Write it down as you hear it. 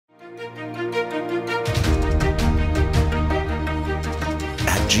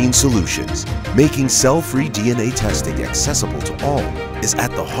gene solutions, making cell-free DNA testing accessible to all is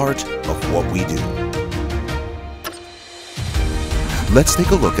at the heart of what we do. Let's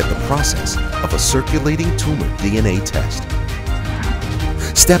take a look at the process of a circulating tumor DNA test.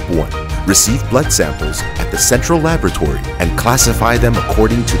 Step 1. Receive blood samples at the central laboratory and classify them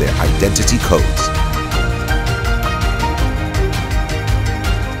according to their identity codes.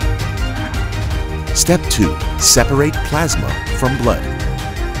 Step 2. Separate plasma from blood.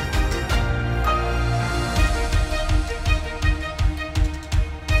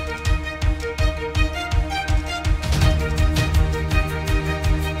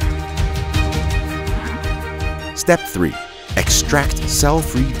 Step 3. Extract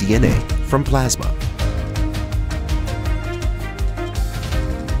cell-free DNA from plasma.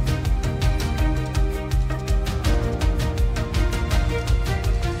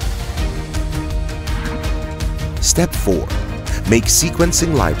 Step 4. Make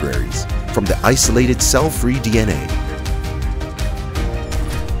sequencing libraries from the isolated cell-free DNA.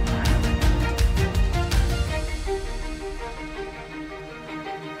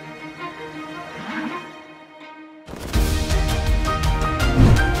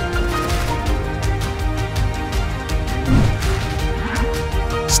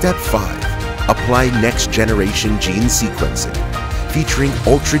 Step 5. Apply next-generation gene sequencing, featuring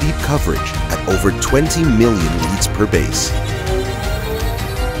ultra-deep coverage at over 20 million leads per base.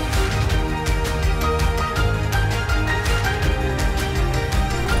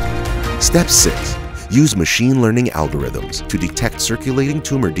 Step 6. Use machine learning algorithms to detect circulating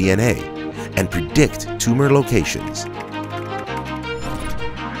tumor DNA and predict tumor locations.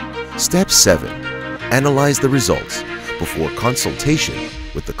 Step 7. Analyze the results before consultation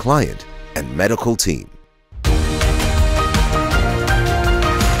with the client and medical team.